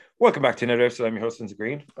Welcome back to another episode. I'm your host, Lindsay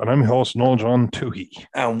Green. And I'm your host, Noel John Toohey.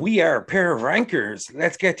 And we are a pair of rankers.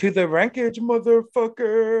 Let's get to the rankage,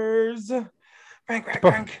 motherfuckers.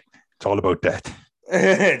 Rank. It's all about death.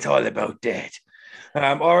 It's all about death.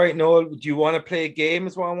 All right, Noel, do you want to play a game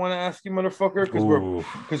is what I want to ask you, motherfucker?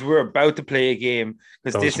 Because we're about to play a game.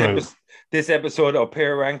 Because this episode of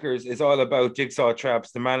Pair Rankers is all about Jigsaw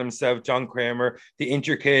traps, the man himself, John Kramer, the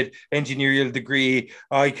intricate engineerial degree.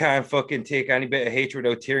 I can't fucking take any bit of hatred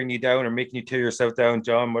without tearing you down or making you tear yourself down,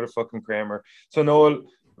 John motherfucking Kramer. So, Noel,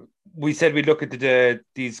 we said we look at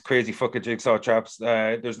these crazy fucking Jigsaw traps.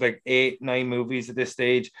 There's like 8-9 movies at this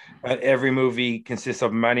stage, and every movie consists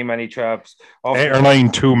of many traps. 8 or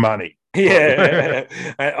 9 too many. Yeah,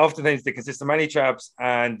 and oftentimes they consist of many traps,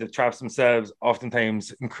 and the traps themselves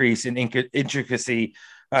oftentimes increase in intricacy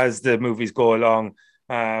as the movies go along.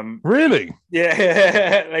 Really?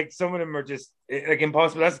 Yeah, like some of them are just like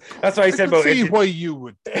impossible. That's what I said about it. Why you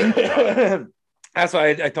would think that. That's why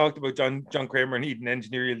I talked about John Kramer and needing an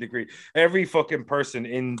engineering degree. Every fucking person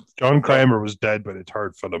in John Kramer was dead by the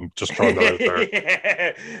third film. Just throwing that out there.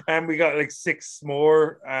 Yeah. And we got like 6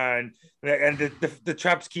 more, and the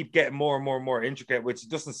traps keep getting more and more intricate, which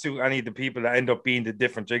doesn't suit any of the people that end up being the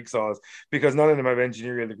different jigsaws because none of them have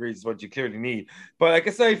engineering degrees, is what you clearly need. But like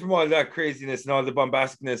aside from all that craziness and all the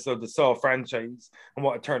bombasticness of the Saw franchise and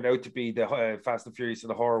what it turned out to be the Fast and Furious of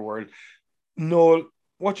the horror world, Noel,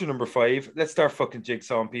 what's your number 5? Let's start fucking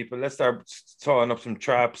jigsawing people. Let's start sawing up some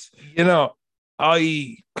traps. You know,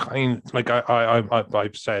 I kind like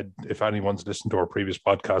I've said, if anyone's listened to our previous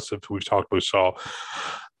podcasts, if we've talked about Saw,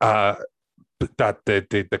 that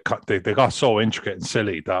they got so intricate and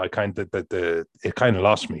silly that it kind of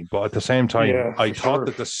lost me. But at the same time, I thought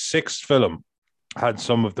that the 6th film had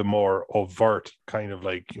some of the more overt kind of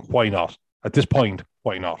like, why not? At this point,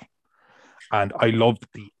 why not? And I loved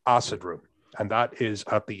the acid room. And that is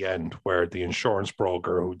at the end where the insurance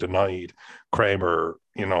broker who denied Kramer,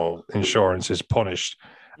 insurance is punished.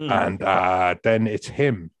 And then it's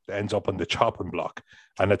him that ends up on the chopping block.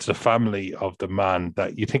 And it's the family of the man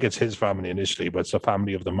that you think it's his family initially, but it's the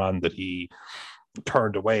family of the man that he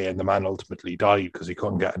turned away. And the man ultimately died because he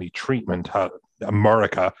couldn't get any treatment at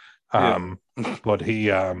America. But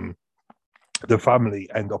the family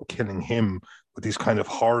end up killing him with these kind of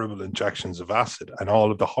horrible injections of acid, and all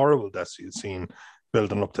of the horrible deaths you've seen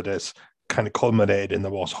building up to this kind of culminated in the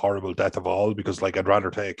most horrible death of all, because like I'd rather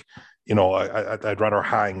take, I'd rather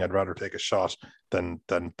hang, I'd rather take a shot than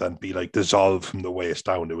be like dissolved from the waist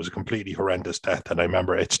down. It was a completely horrendous death, and I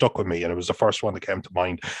remember it stuck with me, and it was the first one that came to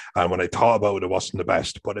mind. And when I thought about it, it wasn't the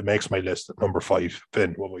best, but it makes my list at number 5.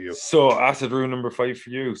 Finn, what about you? So acid room number 5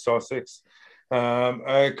 for you, Saw 6.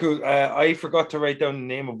 Cool. I forgot to write down the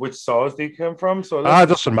name of which saws they came from. So it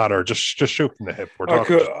doesn't matter. Just shoot from the hip. We're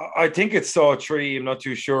talking. I think it's Saw 3. I'm not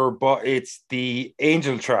too sure, but it's the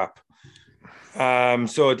Angel Trap.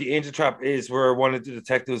 So the Angel Trap is where one of the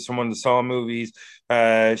detectives from one of the Saw movies,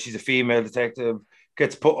 she's a female detective,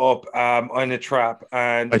 gets put up on a trap,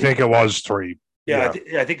 and I think it was 3. Yeah.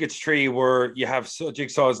 I think it's 3 where you have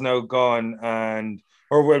Jigsaw's now gone, and.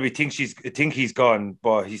 Or well, we think he's gone,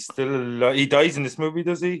 but he's still he dies in this movie,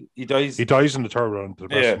 does he? He dies in the third one, to the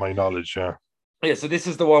best of my knowledge, yeah. Yeah, so this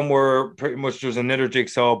is the one where pretty much there's another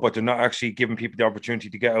jigsaw, but they're not actually giving people the opportunity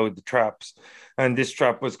to get out of the traps. And this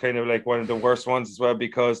trap was kind of like one of the worst ones as well,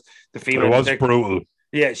 because the female was brutal.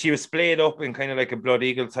 Yeah, she was splayed up in kind of like a blood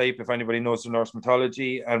eagle type, if anybody knows the Norse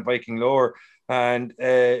mythology and Viking lore. And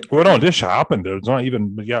this happened. It's not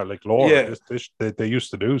even like lore. Yeah. They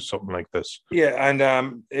used to do something like this. Yeah,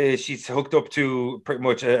 and she's hooked up to pretty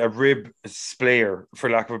much a rib splayer, for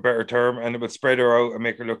lack of a better term, and it would spread her out and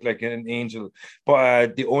make her look like an angel.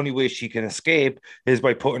 But the only way she can escape is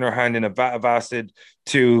by putting her hand in a vat of acid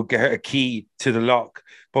to get a key to the lock.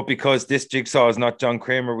 But because this jigsaw is not John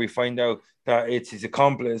Kramer, we find out that it's his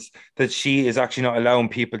accomplice, that she is actually not allowing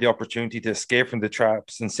people the opportunity to escape from the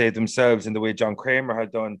traps and save themselves in the way John Kramer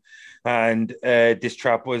had done. And this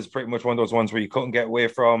trap was pretty much one of those ones where you couldn't get away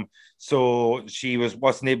from. So she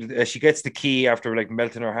wasn't able to, she gets the key after like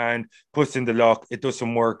melting her hand, puts in the lock, it does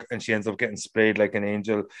some work, and she ends up getting splayed like an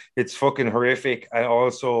angel. It's fucking horrific. And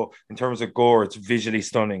also in terms of gore, it's visually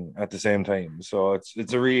stunning at the same time. So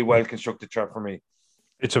it's a really well constructed trap for me.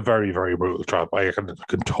 It's a very, very brutal trap. I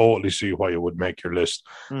can totally see why you would make your list,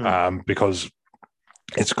 because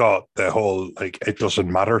it's got the whole, like, it doesn't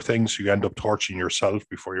matter thing, so you end up torturing yourself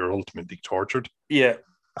before you're ultimately tortured. Yeah.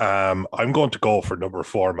 I'm going to go for number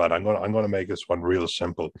 4, man. I'm going to make this one real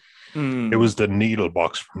simple. It was the needle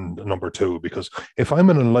box from number 2, because if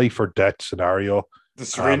I'm in a life or death scenario The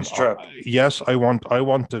syringe trap. Yes, I I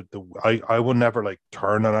will never like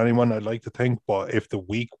turn on anyone, I'd like to think, but if the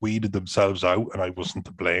weak weeded themselves out and I wasn't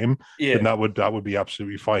to blame, then that would be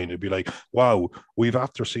absolutely fine. It'd be like, wow, we've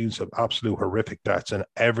after seen some absolute horrific deaths and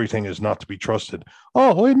everything is not to be trusted.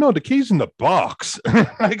 Oh, wait, no, the key's in the box.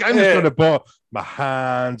 Like I'm just gonna put my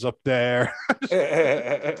hands up there.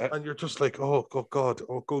 And you're just like, oh, good God,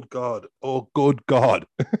 oh, good God, oh, good God.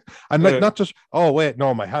 And like, not just, oh, wait,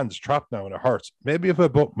 no, my hand's trapped now and it hurts. Maybe if I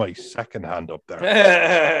put my second hand up there.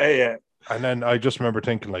 Yeah. And then I just remember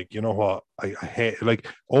thinking, like, you know what? I hate, like,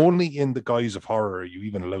 only in the guise of horror are you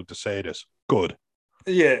even allowed to say this. Good.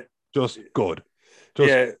 Yeah. Just good.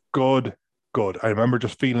 Just good. Good. I remember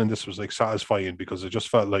just feeling this was like satisfying because it just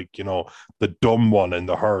felt like, you know, the dumb one in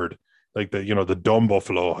the herd, like the, you know, the dumb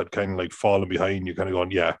buffalo had kind of like fallen behind you, kind of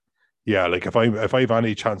going, yeah. Like if I have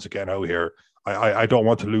any chance of getting out here, I don't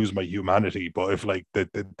want to lose my humanity, but if like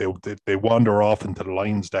they wander off into the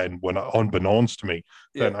lion's den when unbeknownst to me,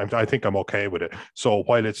 then I think I'm okay with it. So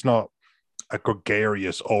while it's not a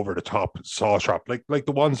gregarious, over the top saw trap like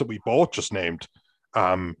the ones that we both just named,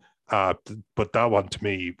 but that one to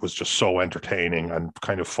me was just so entertaining and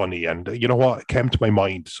kind of funny. And you know what? It came to my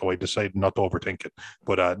mind, so I decided not to overthink it.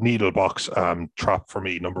 But needle box trap for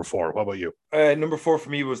me, number 4. What about you? Number 4 for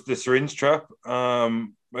me was the syringe trap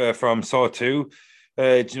from Saw 2.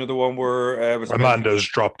 Do you know the one where Amanda's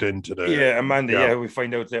dropped into the... Amanda. Yeah, we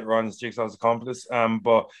find out later on is Jigsaw's accomplice.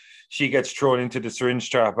 But she gets thrown into the syringe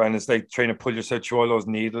trap and it's like trying to pull yourself through all those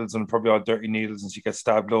needles and probably all dirty needles, and she gets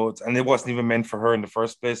stabbed loads. And it wasn't even meant for her in the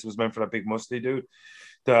first place. It was meant for that big muscly dude.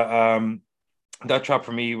 That trap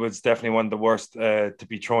for me was definitely one of the worst to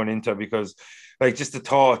be thrown into, because like just the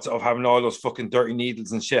thoughts of having all those fucking dirty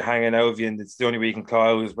needles and shit hanging out of you, and it's the only way you can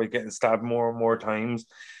claw out is by getting stabbed more and more times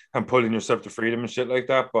and pulling yourself to freedom and shit like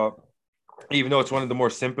that. But even though it's one of the more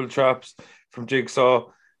simple traps from Jigsaw,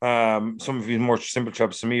 some of his more simple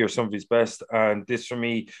traps to me are some of his best, and this for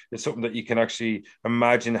me is something that you can actually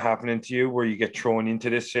imagine happening to you, where you get thrown into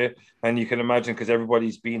this shit, and you can imagine, because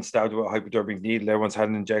everybody's being stabbed with a hypodermic needle, everyone's had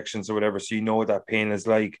injections or whatever, so you know what that pain is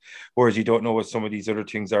like, whereas you don't know what some of these other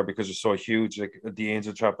things are because they're so huge. Like the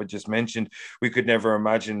angel trap I just mentioned, we could never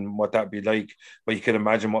imagine what that'd be like, but you could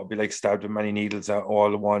imagine what it'd be like stabbed with many needles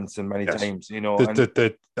all at once and many times, you know.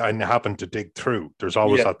 And happen to dig through. There's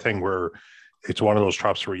always that thing where it's one of those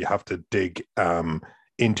traps where you have to dig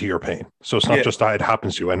into your pain. So it's not just that it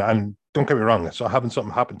happens to you. And don't get me wrong, so having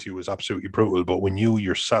something happen to you is absolutely brutal. But when you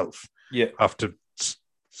yourself have to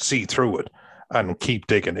see through it and keep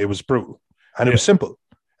digging, it was brutal. And it was simple.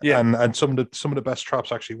 Yeah. And some of the best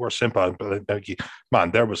traps actually were simple. But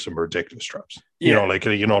man, there was some ridiculous traps. You know, like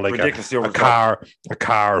a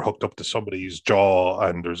car hooked up to somebody's jaw,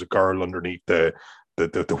 and there's a girl underneath the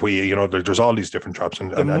wheel, you know, there's all these different traps. And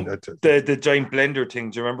the giant blender thing,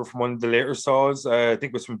 do you remember from one of the later Saws? I think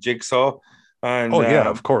it was from Jigsaw. And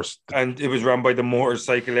of course. And it was run by the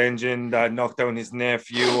motorcycle engine that knocked down his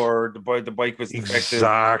nephew, or the bike was defective.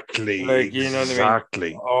 Exactly. Like, you know what I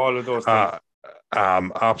mean? All of those things.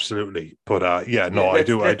 Absolutely. But I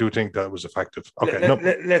do think that was effective.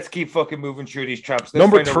 Okay, let's keep fucking moving through these traps.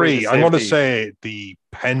 Number 3, I'm going to say the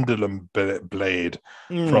pendulum blade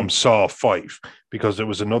from Saw 5, because there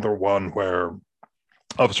was another one where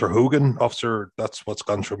Officer, that's what's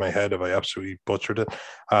gone through my head if I absolutely butchered it,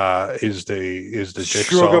 is the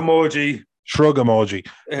Jigsaw shrug emoji,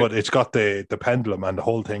 but it's got the pendulum, and the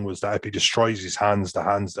whole thing was that if he destroys his hands, the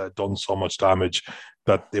hands that had done so much damage,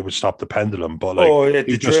 that it would stop the pendulum. But like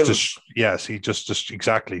he just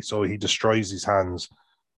exactly. So he destroys his hands,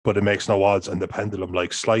 but it makes no odds, and the pendulum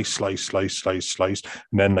like slice, and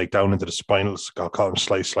then like down into the spinal column,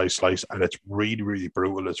 slice, and it's really, really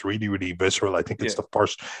brutal. It's really, really visceral. I think it's the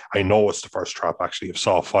first. I know it's the first trap actually of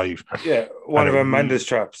Saw 5. Yeah, one of Amanda's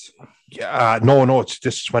traps. Yeah, no, it's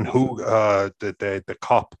this is when the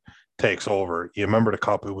cop takes over. You remember the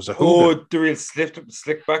cop? It was a the real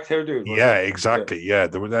slick back hair dude. Yeah, exactly. Yeah,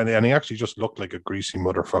 there was, and he actually just looked like a greasy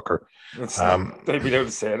motherfucker. They'd be able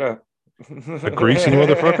to say that. A greasy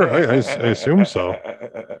motherfucker? I assume so.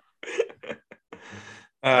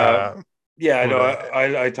 I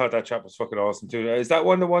thought that trap was fucking awesome too. Is that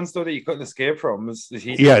one of the ones though that you couldn't escape from?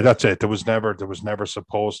 That's it. There was never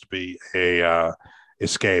supposed to be a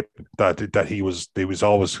escape, that he was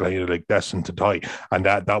always kind of like destined to die, and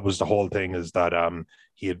that was the whole thing, is that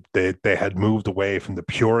they had moved away from the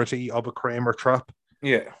purity of a Kramer trap.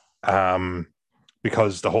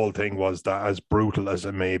 Because the whole thing was that, as brutal as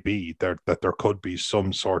it may be, there could be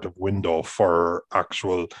some sort of window for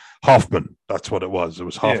actual Hoffman. That's what it was. It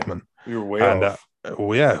was Hoffman. You were way off.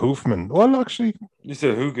 Oh yeah, Hoofman. Well, actually, You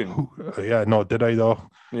said Hoogan. yeah, no, did I though?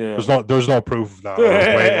 Yeah. There's no proof of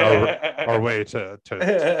that or way to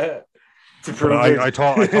To but prove it. I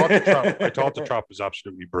thought the trap was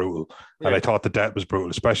absolutely brutal, and I Yeah. thought the death was brutal,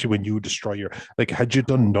 especially when you destroy your like. Had you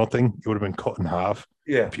done nothing, you would have been cut in half.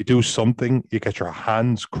 Yeah. If you do something, you get your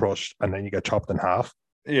hands crushed, and then you get chopped in half.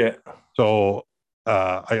 Yeah. So,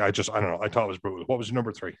 I don't know. I thought it was brutal. What was your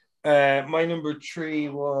number three? My number three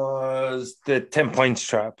was the 10 points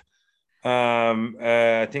trap.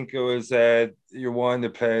 I think it was your one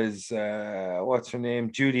that plays what's her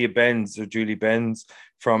name? Julie Benz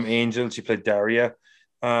from Angel. She played Daria.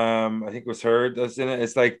 I think it was her that's in it.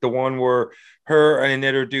 It's like the one where her and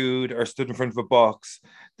another dude are stood in front of a box.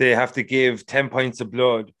 They have to give 10 pints of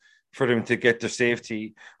blood for them to get their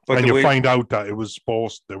safety. But And the you way find out that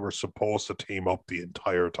they were supposed to team up the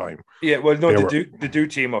entire time. yeah, well no, They were, they do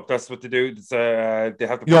team up. That's what they do. It's, they have to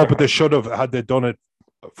you put know, their but they should have had they done it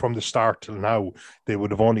from the start till now. They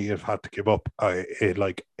would have only have had to give up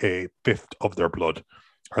like a fifth of their blood,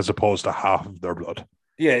 as opposed to half of their blood.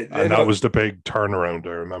 yeah, And that was the big turnaround.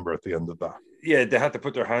 I remember at the end of that. yeah, they had to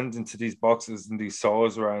put their hands into these boxes and these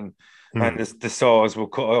saws around, and Mm. the saws will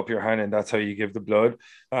cut up your hand, and that's how you give the blood.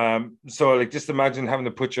 So like just imagine having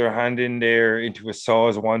to put your hand in there into a saw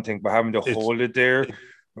is one thing, but having to It's hold it there, it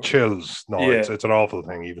chills. No, yeah, it's an awful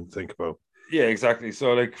thing even to think about. yeah, exactly.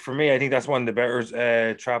 So like for me, I think that's one of the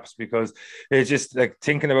better traps because it's just like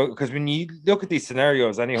thinking about because when you look at these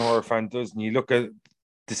scenarios, any horror fan does, and you look at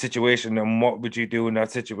the situation and what would you do in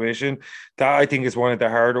that situation, that I think is one of the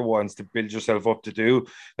harder ones to build yourself up to do.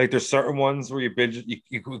 Like there's certain ones where you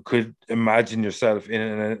could imagine yourself in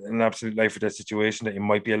an absolute life or death situation that you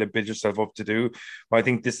might be able to build yourself up to do, but I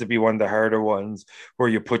think this would be one of the harder ones where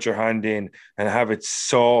you put your hand in and have it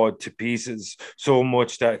sawed to pieces so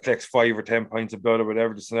much that it collects 5 or 10 pints of blood or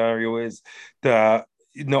whatever the scenario is, that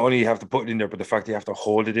not only you have to put it in there, but the fact you have to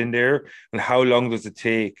hold it in there, and how long does it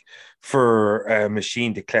take for a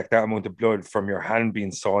machine to collect that amount of blood from your hand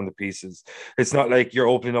being sawn to pieces? It's not like you're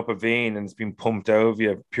opening up a vein and it's being pumped out of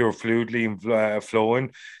you, pure fluidly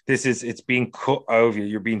flowing. It's being cut out of you.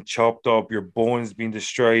 You're being chopped up. Your bones being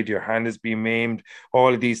destroyed. Your hand is being maimed.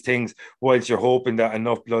 All of these things, whilst you're hoping that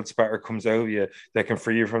enough blood spatter comes out of you that can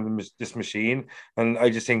free you from this machine. And I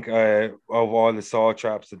just think of all the saw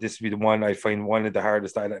traps, that this would be the one I find one of the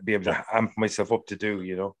hardest I'd be able Yeah. to amp myself up to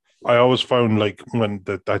do. I always found like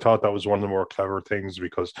I thought that was one of the more clever things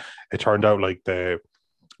because it turned out like the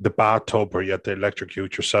bathtub where you had to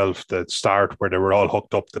electrocute yourself, the start where they were all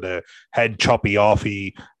hooked up to the head choppy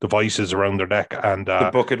offy devices around their neck, and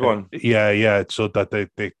The bucket one. yeah, so that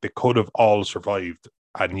they could have all survived,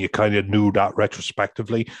 and you kind of knew that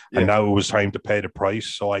retrospectively, and Yeah. now it was time to pay the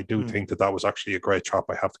price. So I do think that was actually a great trap.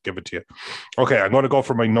 I have to give it to you. Okay, I'm going to go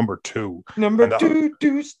for my number two. Number And two,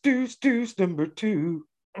 deuce, number two.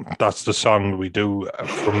 that's the song we do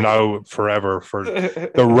from now forever for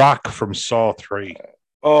the Rock from Saw 3.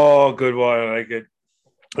 Oh, good one. I like it.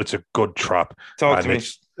 It's a good trap, Talk and to me.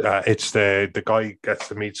 it's the guy gets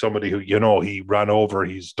to meet somebody who he ran over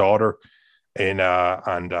his daughter in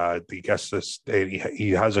and he gets this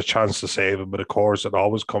he has a chance to save him, but of course it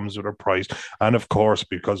always comes with a price, and of course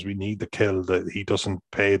because we need the kill that he doesn't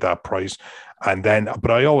pay that price. And then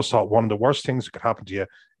but I always thought one of the worst things that could happen to you,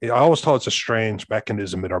 I always thought it's a strange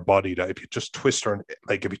mechanism in our body that if you just twist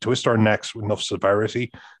our necks with enough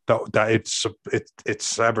severity, it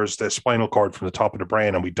severs the spinal cord from the top of the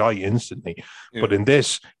brain and we die instantly. Yeah. But in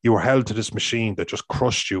this, you were held to this machine that just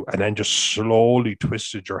crushed you and then just slowly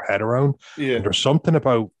twisted your head around. Yeah. And there's something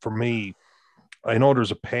about, for me, I know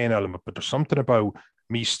there's a pain element, but there's something about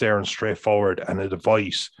me staring straight forward and a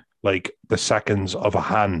device like the seconds of a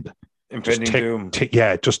hand Impending doom.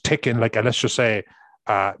 just ticking, like, let's just say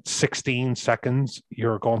 16 seconds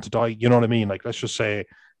you're going to die, you know what I mean? Like, let's just say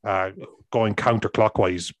going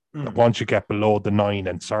counterclockwise, once you get below the 9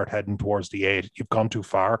 and start heading towards the 8, you've gone too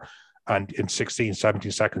far, and in 16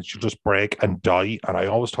 17 seconds you just break and die. And I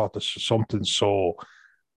always thought this was something so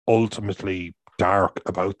ultimately dark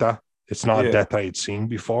about that. It's not a death I had seen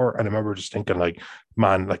before. And I remember just thinking, like,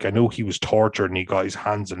 man, like, I knew he was tortured and he got his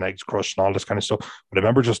hands and legs crushed and all this kind of stuff, but I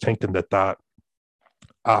remember just thinking that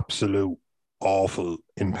absolute awful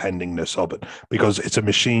impendingness of it, because it's a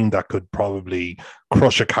machine that could probably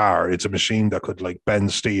crush a car. It's a machine that could like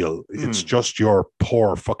bend steel. It's just your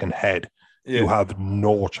poor fucking head. You have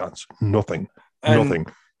no chance. Nothing.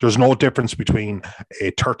 There's no difference between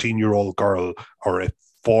a 13-year-old girl or a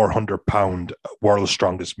 400-pound world's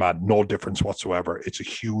strongest man. No difference whatsoever. It's a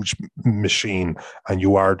huge machine, and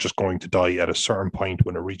you are just going to die at a certain point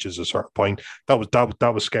when it reaches a certain point. That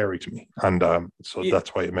was scary to me, and so that's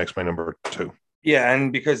why it makes my number 2. Yeah,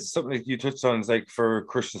 and because something like you touched on is like for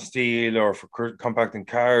crushing steel or for compacting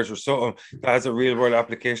cars or something that has a real world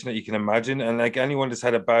application that you can imagine. And like anyone that's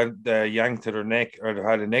had a bad yank to their neck or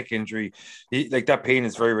had a neck injury, like that pain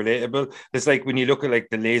is very relatable. It's like when you look at like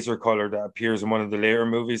the laser color that appears in one of the later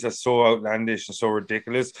movies, that's so outlandish and so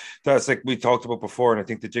ridiculous. That's like we talked about before, and I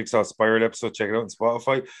think the Jigsaw Spiral episode, check it out on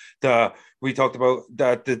Spotify. The we talked about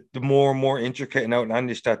that the more and more intricate and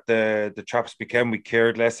outlandish that the traps became, we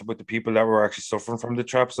cared less about the people that were actually suffering from the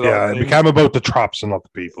traps a lot of Yeah, it times. became about the traps and not the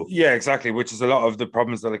people. Yeah, exactly. Which is a lot of the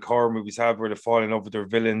problems that like horror movies have, where they fall in love with their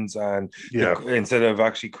villains and Yeah. instead of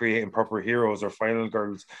actually creating proper heroes or final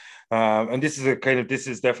girls. And this is a kind of this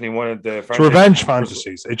is definitely one of the It's franchises. revenge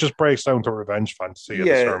fantasies. It just breaks down to revenge fantasy at a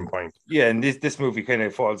Yeah, certain point. yeah, and this movie kind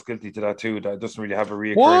of falls guilty to that too. That doesn't really have a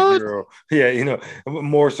reoccurring What? hero. Yeah,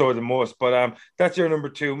 more so than most. But that's your number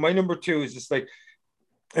two. My number two is just like,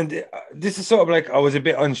 and this is sort of like I was a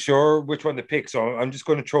bit unsure which one to pick, so I'm just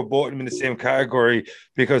going to throw both of them in the same category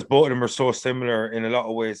because both of them are so similar in a lot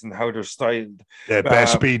of ways and how they're styled. They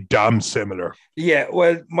best be damn similar. Yeah,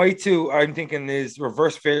 well, my two I'm thinking is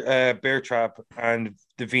Reverse Bear Trap and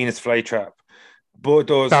the Venus Flytrap. Both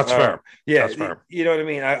those That's are, fair. yeah, That's fair. you know what I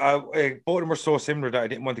mean. Both of them are so similar that I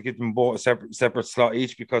didn't want to give them both a separate slot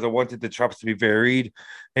each because I wanted the traps to be varied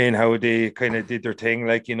in how they kind of did their thing,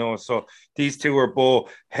 like So these two are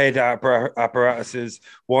both head apparatuses.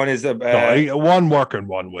 One is a No, one working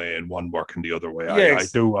one way and one working the other way. yeah,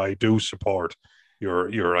 I do support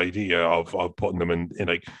your idea of putting them in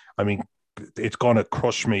like. I mean, it's going to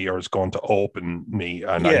crush me or it's going to open me,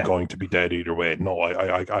 and I'm yeah, going to be dead either way. No,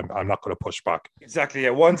 I'm not going to push back. exactly.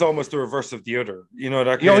 Yeah, one's almost the reverse of the other. That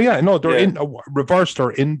Oh kind yeah, no, they're yeah, in reversed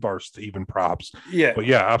or inversed even perhaps. yeah. But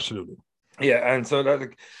yeah, absolutely. Yeah, and so that,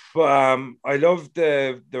 like, but I love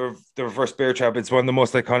the reverse bear trap. It's one of the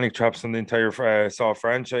most iconic traps in the entire Saw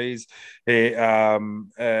franchise.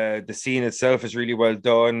 The scene itself is really well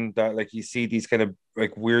done. That like you see these kind of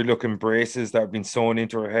like weird looking braces that have been sewn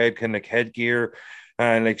into her head, kind of like headgear,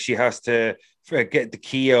 and like she has to get the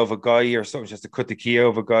key of a guy or something. She has to cut the key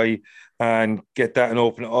of a guy and get that and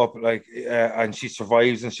open it up, like, and she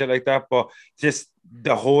survives and shit like that. But just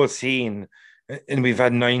the whole scene, and we've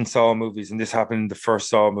had 9 Saw movies, and this happened in the first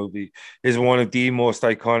Saw movie, is one of the most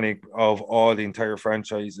iconic of all the entire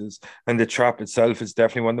franchises. And the trap itself is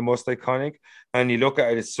definitely one of the most iconic. And you look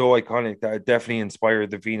at it, it's so iconic that it definitely inspired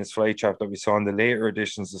the Venus flytrap that we saw in the later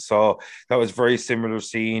editions of Saw. That was very similar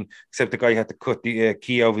scene, except the guy had to cut the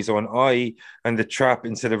key out of his own eye, and the trap,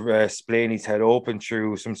 instead of splaying his head open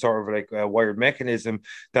through some sort of like wired mechanism,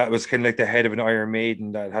 that was kind of like the head of an Iron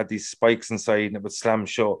Maiden that had these spikes inside and it would slam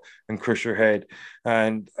shut and crush your head.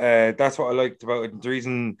 And that's what I liked about it. The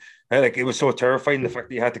reason, like, it was so terrifying, the fact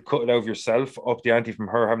that you had to cut it out of yourself, up the ante from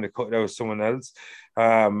her having to cut it out of someone else.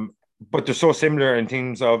 But they're so similar in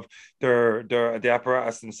terms of their the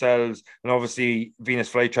apparatus themselves, and obviously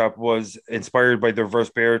Venus flytrap was inspired by the reverse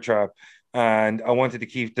bear trap, and I wanted to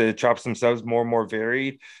keep the traps themselves more and more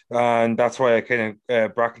varied, and that's why I kind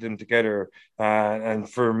of bracketed them together. And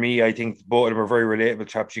for me, I think both of them are very relatable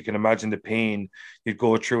traps. You can imagine the pain you'd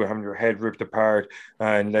go through having your head ripped apart,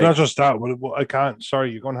 and Not like, just that. Well, I can't. Sorry,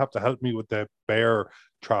 you're going to have to help me with the bear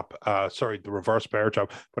trap. Sorry, the reverse bear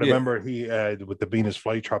trap. But I yeah, remember he with the Venus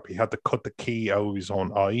flytrap, he had to cut the key out of his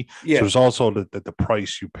own eye. So yeah, there's also the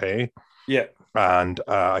price you pay. yeah. And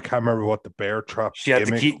I can't remember what the bear trap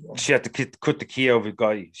gimmick. She had to cut the key out of a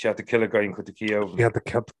guy. She had to kill a guy and cut the key out of He him. had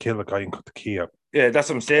to kill a guy and cut the key out. Yeah, that's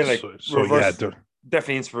what I'm saying. Like, So yeah, reverse,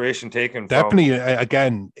 definitely inspiration taken from. definitely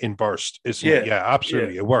again in burst, isn't it? Yeah, Yeah, yeah.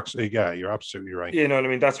 absolutely, it works. Yeah, you're absolutely right. You know what I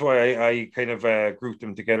mean? That's why I kind of grouped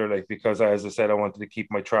them together, like, because as I said, I wanted to keep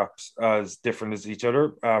my traps as different as each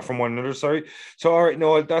other, from one another. Sorry. So, all right,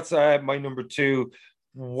 Noel, that's my number two.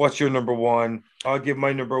 What's your number one? I'll give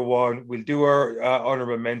my number one. We'll do our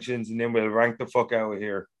honorable mentions, and then we'll rank the fuck out of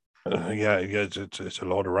here. Yeah, it's a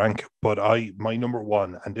lot of rank. But my number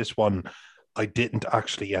one, and this one, I didn't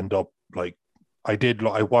actually end up like. I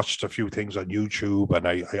watched a few things on YouTube, and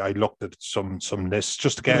I looked at some lists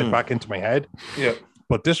just to get it back into my head. Yeah.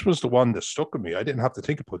 But this was the one that stuck with me. I didn't have to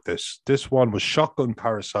think about this. This one was Shotgun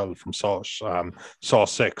Carousel from Saw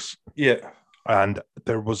 6. Yeah. And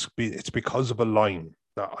it's because of a line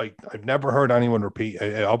that I've never heard anyone repeat.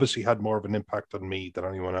 It obviously had more of an impact on me than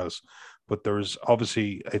anyone else. But there's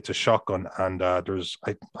obviously, it's a shotgun, and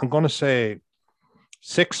I'm going to say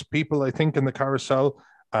 6 people, I think, in the carousel,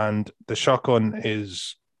 and the shotgun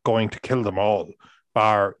is going to kill them all,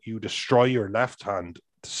 bar you destroy your left hand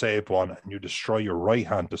to save one, and you destroy your right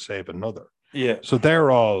hand to save another. Yeah. So they're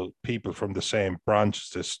all people from the same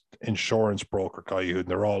branch, this insurance broker guy, who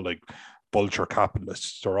they're all like vulture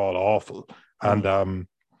capitalists. They're all awful. And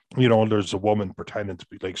there's a woman pretending to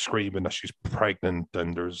be like screaming that she's pregnant,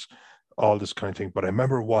 and there's all this kind of thing. But I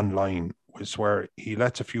remember one line was where he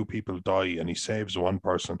lets a few people die and he saves one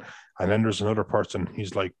person, and then there's another person,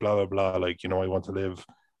 he's like blah blah blah, like, I want to live.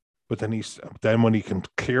 But then when he can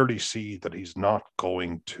clearly see that he's not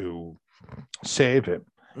going to save him,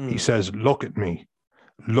 he says, look at me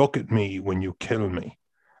when you kill me.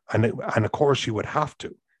 And of course you would have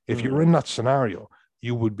to. If you're in that scenario,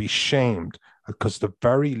 you would be shamed, because the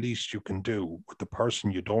very least you can do with the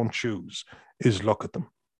person you don't choose is look at them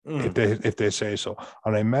if they say so.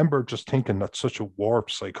 And I remember just thinking that's such a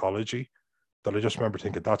warped psychology that I just remember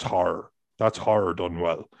thinking that's horror done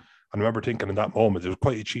well. I remember thinking in that moment, it was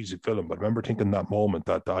quite a cheesy film, but I remember thinking in that moment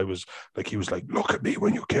that I was like, he was like, look at me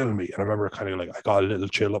when you kill me. And I remember kind of like, I got a little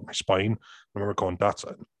chill up my spine. I remember going, that's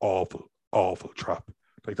an awful, awful trap.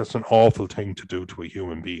 Like, that's an awful thing to do to a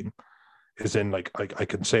human being. Is in like, I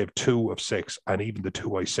can save 2 of 6, and even the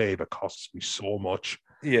 2 I save, it costs me so much.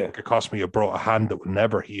 Yeah. Like, it cost me a hand that will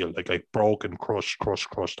never heal, like broken,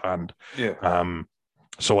 crushed hand. Yeah.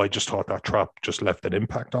 So I just thought that trap just left an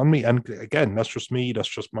impact on me. And again, that's just me. That's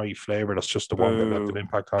just my flavor. That's just the one that left an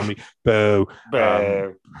impact on me. Boo.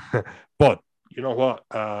 But you know what?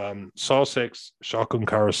 Saw 6, Shotgun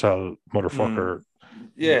Carousel, motherfucker.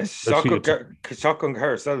 Yes, Shotgun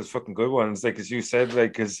Carousel is fucking good ones. Like, as you said,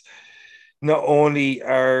 like, because not only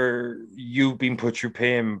are you being put through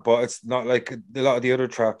pain, but it's not like a lot of the other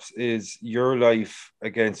traps is your life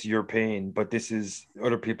against your pain, but this is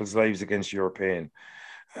other people's lives against your pain.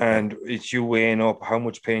 And it's you weighing up how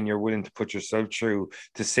much pain you're willing to put yourself through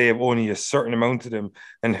to save only a certain amount of them,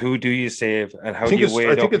 and who do you save, and how do you weigh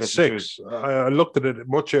it up? I think it's 6. I looked at it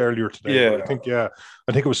much earlier today. Yeah,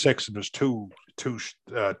 I think it was 6, and there's two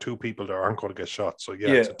people that aren't going to get shot. So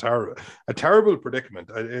it's a terrible predicament.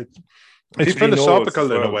 It's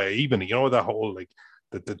philosophical in a way, even that whole like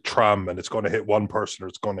the tram, and it's going to hit one person or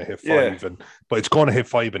it's going to hit 5, but it's going to hit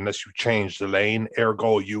 5 unless you change the lane.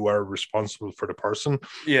 Ergo, you are responsible for the person.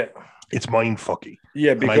 Yeah, it's mind fucky.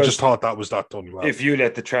 Yeah, because I just thought that was that done well. If you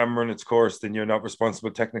let the tram run its course, then you're not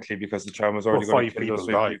responsible technically, because the tram was already going to kill those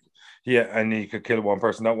 5 people. Yeah, and you could kill one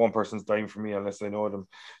person. That one person's dying for me unless I know them.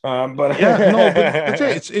 But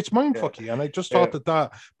it's mind fucky, and I just thought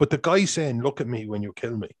that. But the guy saying, "Look at me when you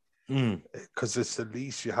kill me," because it's the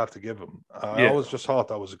least you have to give him. I always just thought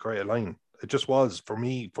that was a great line. It just was for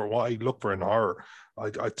me, for what I look for in horror.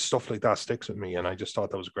 I stuff like that sticks with me, and I just thought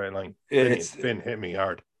that was a great line. Finn hit me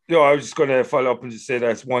hard. No, I was just going to follow up and just say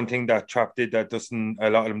that's one thing that trap did that a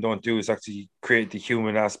lot of them don't do, is actually create the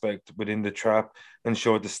human aspect within the trap and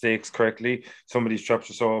show the stakes correctly. Some of these traps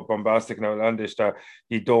are so bombastic and outlandish that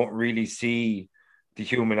you don't really see the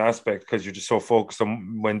human aspect because you're just so focused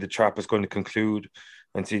on when the trap is going to conclude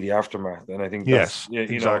and see the aftermath. And I think that's,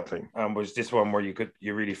 exactly. Was this one where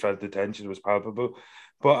you really felt the tension was palpable.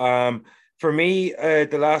 But for me,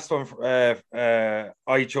 the last one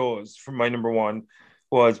I chose for my number one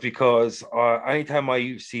was because anytime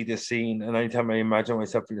I see this scene and anytime I imagine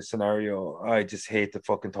myself in the scenario, I just hate the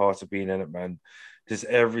fucking thoughts of being in it, man. Just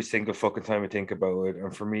every single fucking time I think about it.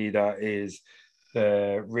 And for me, that is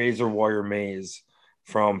the razor wire maze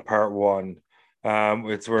from part 1.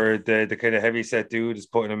 It's where the kind of heavy set dude is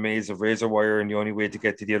put in a maze of razor wire, and the only way to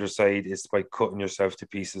get to the other side is by cutting yourself to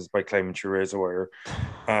pieces by climbing through razor wire.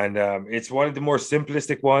 And it's one of the more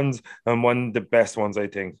simplistic ones and one of the best ones, I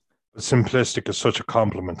think. Simplistic is such a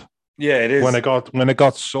compliment. Yeah, it is. When it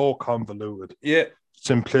got so convoluted. Yeah.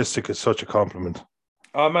 Simplistic is such a compliment.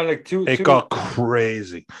 Oh man, like it got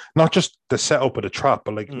crazy. Not just the setup of the trap,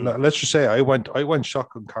 but like let's just say I went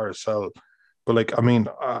shotgun carousel. But like, I mean,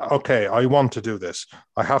 okay, I want to do this.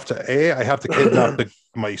 I have to kidnap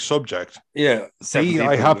my subject. Yeah. B,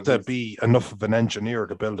 I have to be enough of an engineer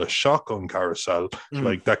to build a shotgun carousel,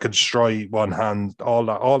 like that could destroy one hand, all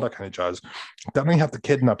that kind of jazz. Then I have to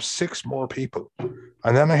kidnap 6 more people,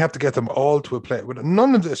 and then I have to get them all to a place. With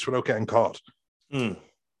none of this without getting caught.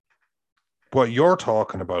 What you're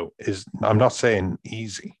talking about is, I'm not saying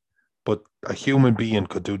easy, but a human being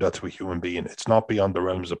could do that to a human being. It's not beyond the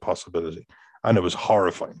realms of possibility. And it was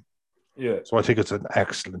horrifying. Yeah. So I think it's an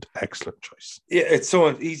excellent, excellent choice. Yeah, it's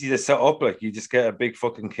so easy to set up. Like, you just get a big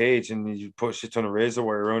fucking cage and you put shit on a razor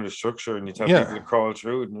wire around the structure, and you tell people to crawl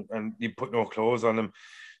through it, and you put no clothes on them.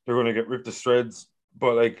 They're going to get ripped to shreds.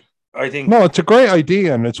 But like, I think... No, it's a great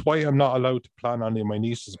idea, and it's why I'm not allowed to plan any of my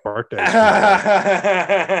niece's birthdays.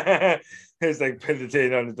 It's like pin the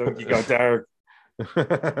tail on the donkey got dark.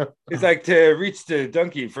 It's like to reach the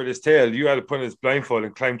donkey for this tail, you had to put on his blindfold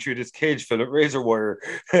and climb through this cage filled with razor wire.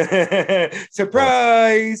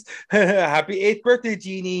 Surprise! Happy 8th birthday,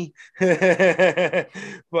 Genie.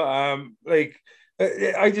 But like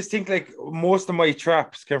I just think like most of my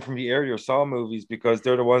traps came from the earlier Saw movies because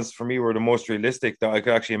they're the ones for me were the most realistic that I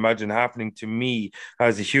could actually imagine happening to me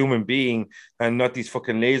as a human being, and not these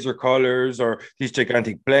fucking laser collars or these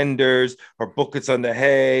gigantic blenders or buckets on the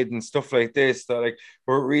head and stuff like this that like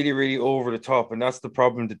were really, really over the top. And that's the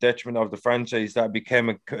problem, the detriment of the franchise that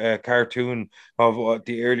became a cartoon of what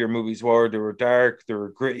the earlier movies were. They were dark, they were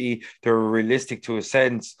gritty, they were realistic to a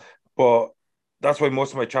sense, but that's why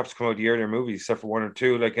most of my traps come out of the earlier movies, except for one or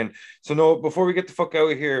two. Like, and so no, before we get the fuck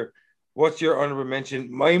out of here, what's your honorable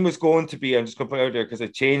mention? Mine was going to be, I'm just gonna put it out there because I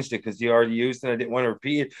changed it because you already used it and I didn't want to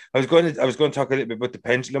repeat it. I was going to talk a little bit about the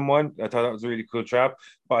pendulum one. I thought that was a really cool trap,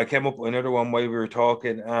 but I came up with another one while we were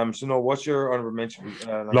talking. So no, what's your honorable mention?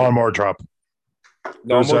 Lawnmower Trap.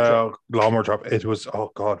 There was Lawnmower a lawnmower trap. It was,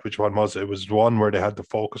 oh God, which one was it? It was one where they had the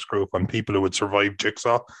focus group on people who would survive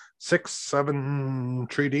Jigsaw 6, 7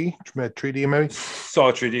 3D, 3D maybe.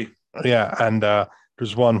 Saw 3D. Yeah, and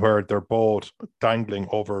there's one where they're both dangling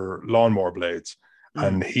over lawnmower blades,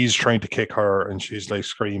 and he's trying to kick her, and she's like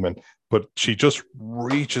screaming, but she just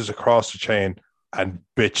reaches across the chain and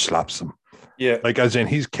bitch slaps him. Yeah, like as in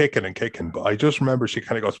he's kicking and kicking, but I just remember she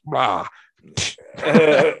kind of goes, "Rah."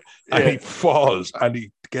 And he falls and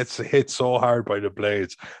he gets hit so hard by the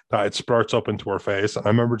blades that it splurts up into her face. And I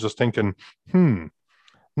remember just thinking,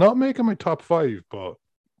 not making my top 5, but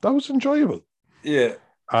that was enjoyable. Yeah.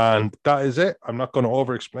 And that is it. I'm not going to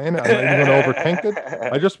over explain it. I'm not even going to overthink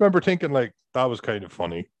it. I just remember thinking like that was kind of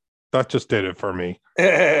funny. That just did it for me.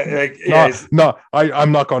 I'm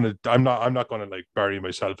not going to like bury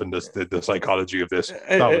myself in the psychology of this.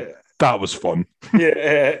 That was fun.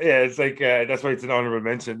 It's like that's why it's an honorable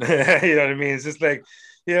mention. You know what I mean? It's just like,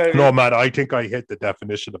 no, man, I think I hit the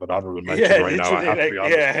definition of an honorable mention right now. I have to be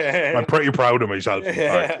honest. I'm pretty proud of myself.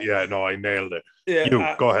 No, I nailed it.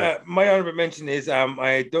 Go ahead. My honorable mention is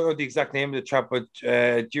I don't know the exact name of the trap, but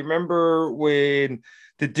do you remember when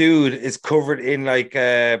the dude is covered in like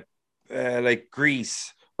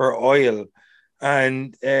grease or oil,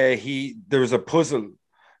 and there was a puzzle,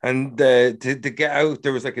 and to get out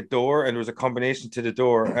there was like a door, and there was a combination to the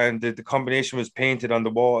door, and the combination was painted on the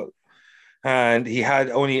wall, and he had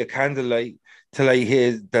only a candlelight to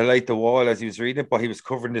light the wall as he was reading it, but he was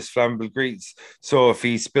covered in this flammable grease. So if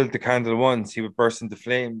he spilled the candle once, he would burst into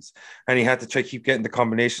flames, and he had to try keep getting the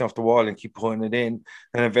combination off the wall and keep putting it in,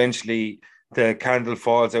 and eventually the candle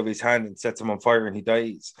falls out of his hand and sets him on fire and he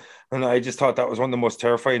dies. And I just thought that was one of the most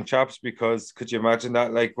terrifying traps, because could you imagine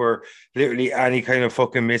that? Like, where literally any kind of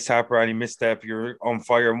fucking mishap or any misstep, you're on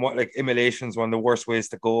fire. And what, like, immolation is one of the worst ways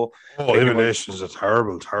to go. Oh, like, immolation is a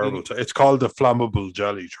terrible. It's called the flammable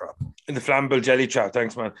jelly trap. The flammable jelly trap,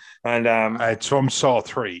 thanks, man. And it's from Saw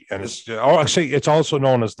 3, and it's also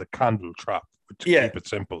known as the candle trap. To keep it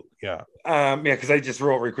simple, because I just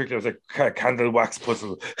wrote very quickly. I was like candle wax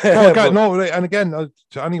puzzle. And again,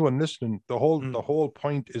 to anyone listening, the whole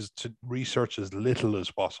point is to research as little as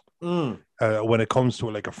possible when it comes to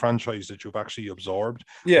like a franchise that you've actually absorbed.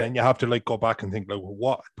 And you have to like go back and think like,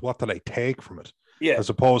 well, what did I take from it? As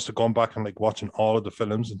opposed to going back and like watching all of the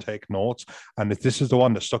films and take notes. And if this is the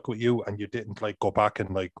one that stuck with you and you didn't like go back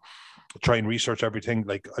and like try and research everything,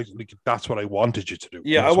 like that's what I wanted you to do.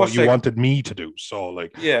 That's what you wanted me to do. So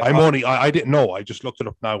like, I didn't know. I just looked it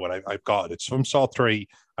up now and I've got it. It's from Saw 3,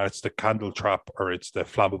 and it's the candle trap, or it's the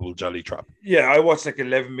flammable jelly trap. I watched like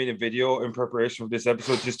 11-minute video in preparation for this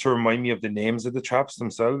episode just to remind me of the names of the traps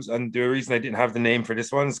themselves. And the reason I didn't have the name for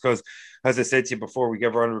this one is because, as I said to you before we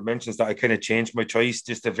gave honorable mentions, that I kind of changed my choice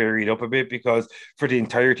just to vary it up a bit, because for the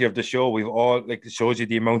entirety of the show, we've all, like, it shows you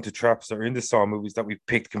the amount of traps that are in the Saw movies, that we've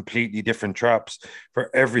picked completely different traps for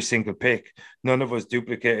every single pick. None of us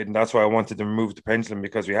duplicated, and that's why I wanted to remove the pendulum,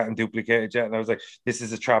 because we hadn't duplicated yet. And I was like, this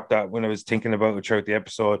is a trap that when I was thinking about it throughout the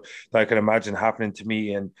episode, that I could imagine happening to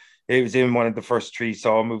me. And it was in one of the first 3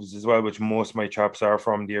 Saw movies as well, which most of my traps are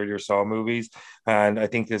from the earlier Saw movies. And I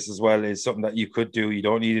think this as well is something that you could do. You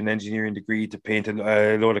don't need an engineering degree to paint a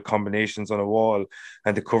load of combinations on a wall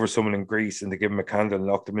and to cover someone in grease and to give them a candle and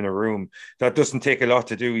lock them in a room. That doesn't take a lot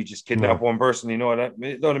to do. You just kidnap one person, you know what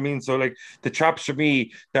I mean? So like, the traps for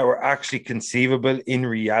me that were actually conceivable in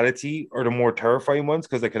reality are the more terrifying ones,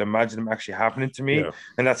 because I can imagine them actually happening to me.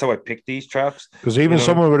 And that's how I picked these traps. Because even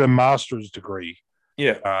someone with a master's degree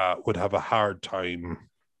would have a hard time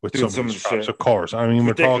with some of these traps, of course. I mean,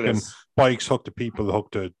 we're talking bikes hooked to people,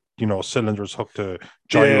 hooked to cylinders hooked to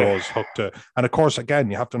gyros, hooked to, and of course,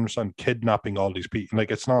 again, you have to understand kidnapping all these people.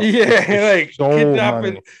 Like it's not, like so kidnapping.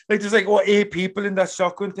 many. Like there's like 8 people in that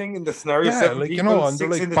shotgun thing in the scenario. Yeah, 7 people, and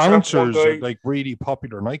they're 6 like in the trap, bouncers one at guy. like really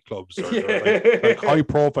popular nightclubs, or they're like high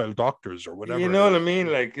profile doctors or whatever. You know what I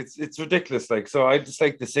mean? Like it's ridiculous. Like so, I just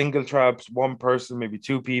like the single traps, one person, maybe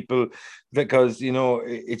 2 people, because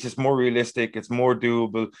it's just more realistic. It's more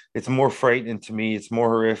doable. It's more frightening to me. It's more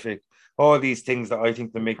horrific. All these things that I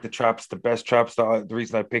think that make the traps the best traps. The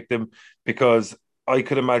reason I picked them because I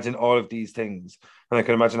could imagine all of these things, and I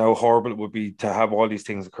can imagine how horrible it would be to have all these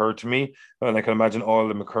things occur to me, and I can imagine all of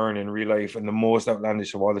them occurring in real life. And the most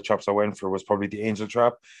outlandish of all the traps I went for was probably the angel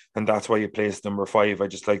trap, and that's why you placed number 5. I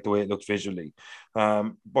just like the way it looked visually.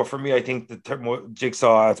 But for me, I think the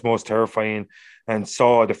Jigsaw at its most terrifying, and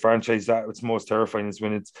Saw the franchise at its most terrifying is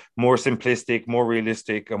when it's more simplistic, more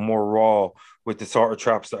realistic, and more raw with the sort of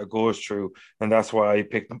traps that it goes through. And that's why I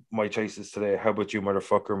picked my choices today. How about you,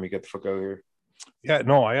 motherfucker? And we get the fuck out of here. Yeah,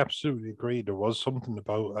 no, I absolutely agree. There was something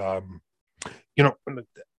about,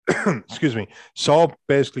 excuse me, Saw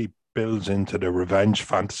basically builds into the revenge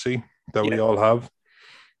fantasy that we all have.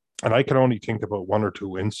 And I can only think about 1 or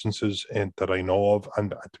 2 instances that I know of.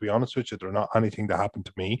 And to be honest with you, they're not anything that happened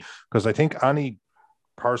to me, because I think any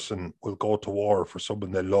person will go to war for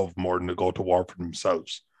someone they love more than they go to war for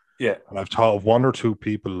themselves. Yeah. And I've thought of 1 or 2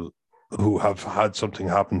 people who have had something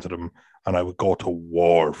happen to them, and I would go to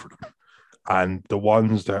war for them. And the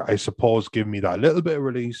ones that I suppose give me that little bit of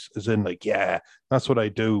release, as in like, yeah, that's what I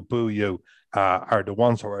do, boo you, are the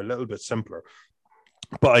ones who are a little bit simpler.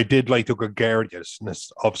 But I did like the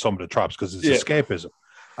gregariousness of some of the traps because it's escapism.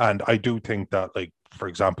 And I do think that, like, for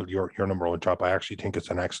example, your number 1 trap, I actually think it's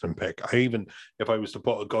an excellent pick. If I was to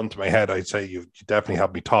put a gun to my head, I'd say you definitely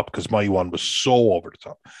have me top, because my one was so over the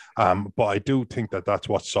top. But I do think that that's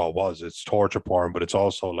what Saw was. It's torture porn, but it's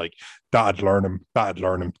also like that'd learn him.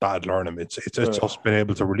 It's just been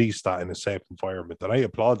able to release that in a safe environment, and I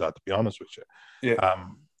applaud that, to be honest with you. Yeah.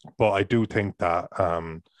 But I do think that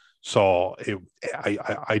so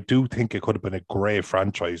I do think it could have been a great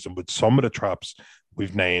franchise, and with some of the traps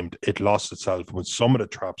we've named, it lost itself. And with some of the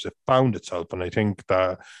traps, it found itself, and I think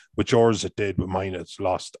that with yours it did, with mine it's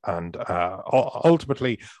lost. And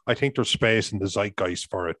ultimately, I think there's space in the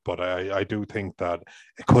zeitgeist for it, but I do think that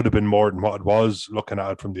it could have been more than what it was, looking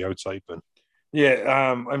at it from the outside. But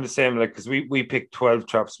yeah, I'm the same. Like, because we picked 12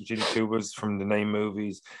 traps, which the 2 was from the 9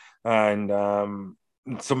 movies, and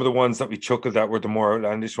some of the ones that we chuckled at were the more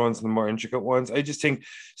outlandish ones and the more intricate ones. I just think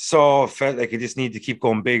Saw felt like it just needed to keep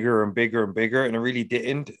going bigger and bigger and bigger, and it really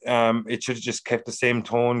didn't. It should have just kept the same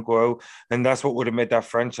tone, go out, and that's what would have made that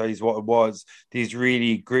franchise what it was. These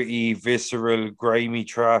really gritty, visceral, grimy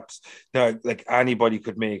traps that like anybody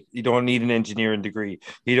could make. You don't need an engineering degree.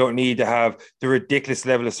 You don't need to have the ridiculous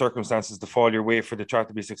level of circumstances to fall your way for the trap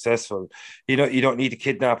to be successful. You don't need to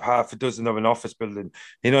kidnap half a dozen of an office building.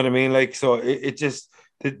 You know what I mean? Like, so it just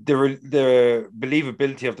the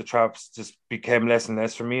believability of the traps just became less and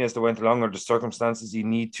less for me as they went along, or the circumstances you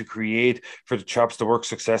need to create for the traps to work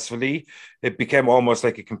successfully. It became almost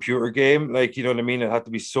like a computer game. Like, you know what I mean? It had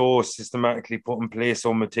to be so systematically put in place,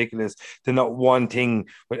 so meticulous, that not one thing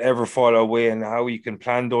would ever fall away, and how you can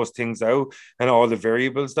plan those things out and all the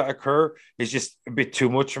variables that occur is just a bit too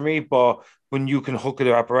much for me. But when you can hook an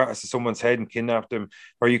apparatus to someone's head and kidnap them,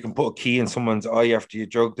 or you can put a key in someone's eye after you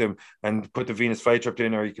drug them and put the Venus flytrap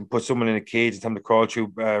in, or you can put someone in a cage and tell them to crawl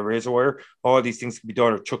through razor wire, all these things can be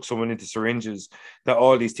done, or chuck someone into syringes, that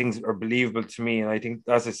all these things are believable to me. And I think,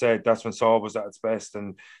 as I said, that's when Saw was at its best.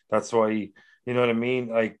 And that's why, you know what I mean?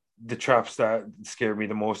 Like, the traps that scare me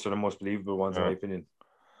the most are the most believable ones, in my opinion.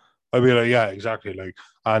 I mean, yeah, exactly. Like,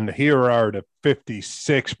 and here are the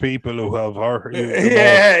 56 people who have heard you,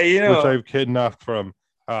 which I've kidnapped from,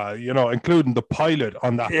 including the pilot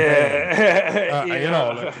on that plane.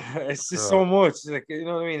 It's just so much. Like, you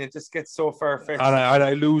know what I mean? It just gets so far fetched. And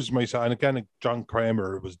I lose myself. And again, John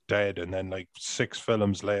Kramer was dead, and then like 6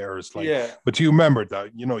 films later, it's like, but you remember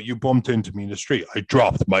that, you bumped into me in the street. I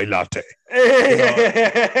dropped my latte.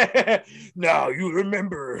 Now you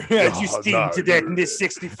remember as you steamed to death in this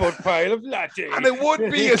 60-foot pile of latte. And it would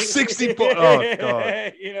be a 60-foot. Oh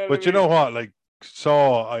God! But you know what? Like,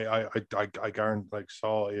 Saw, I guarantee, like,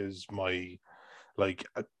 Saw is my like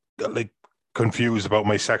confused about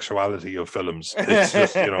my sexuality of films. It's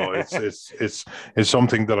just, it's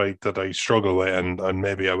something that I struggle with, and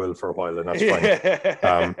maybe I will for a while, and that's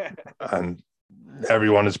fine. And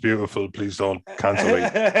everyone is beautiful. Please don't cancel me.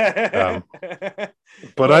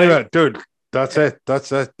 But anyway, dude, that's it.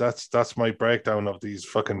 That's my breakdown of these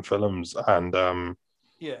fucking films. And I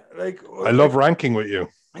love ranking with you.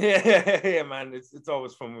 Yeah, man. It's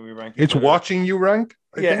always fun when we rank each It's other. watching you rank.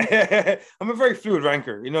 I think. Yeah, I'm a very fluid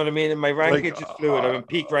ranker. You know what I mean? And my Like, rankage is fluid. I'm in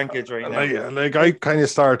peak rankage right now. like I kind of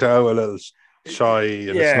start out a little shy,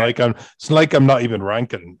 and Yeah, it's like I'm not even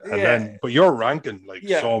ranking, and yeah, then but you're ranking like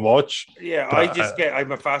yeah, so much yeah. I that just get.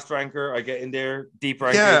 I'm a fast ranker. I get in there, deep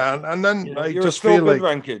rankage. yeah, and then You know, I you're a just slow feel build like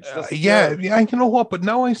rankage. That's what you yeah, are. yeah, you know what? But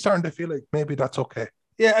now I'm starting to feel like maybe that's okay.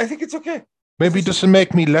 Yeah, I think it's okay. It's Maybe it just doesn't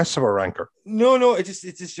make me less of a ranker. no, no. It's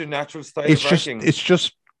just your natural style It's of just ranking. it's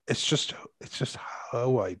just it's just it's just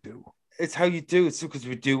how I do It's how you do. It's because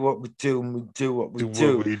we do what we do and we do what we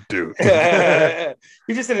do what do. we do.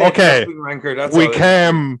 You're just an Okay, interesting ranker. That's we all it is.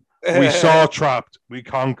 came, we saw trapped, we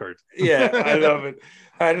conquered. Yeah, I love it.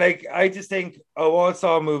 And like, I just think of all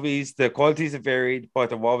Saw movies, the qualities have varied,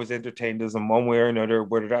 but they've always entertained us in one way or another,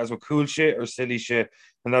 whether that's with cool shit or silly shit.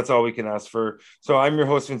 And that's all we can ask for. So I'm your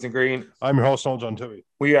host, Vincent Green. I'm your host, John Tui.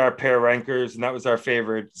 We are pair rankers, and that was our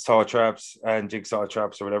favorite Saw traps and Jigsaw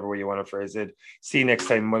traps, or whatever way you want to phrase it. See you next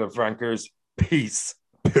time, mother rankers. Peace.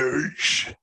 Peace.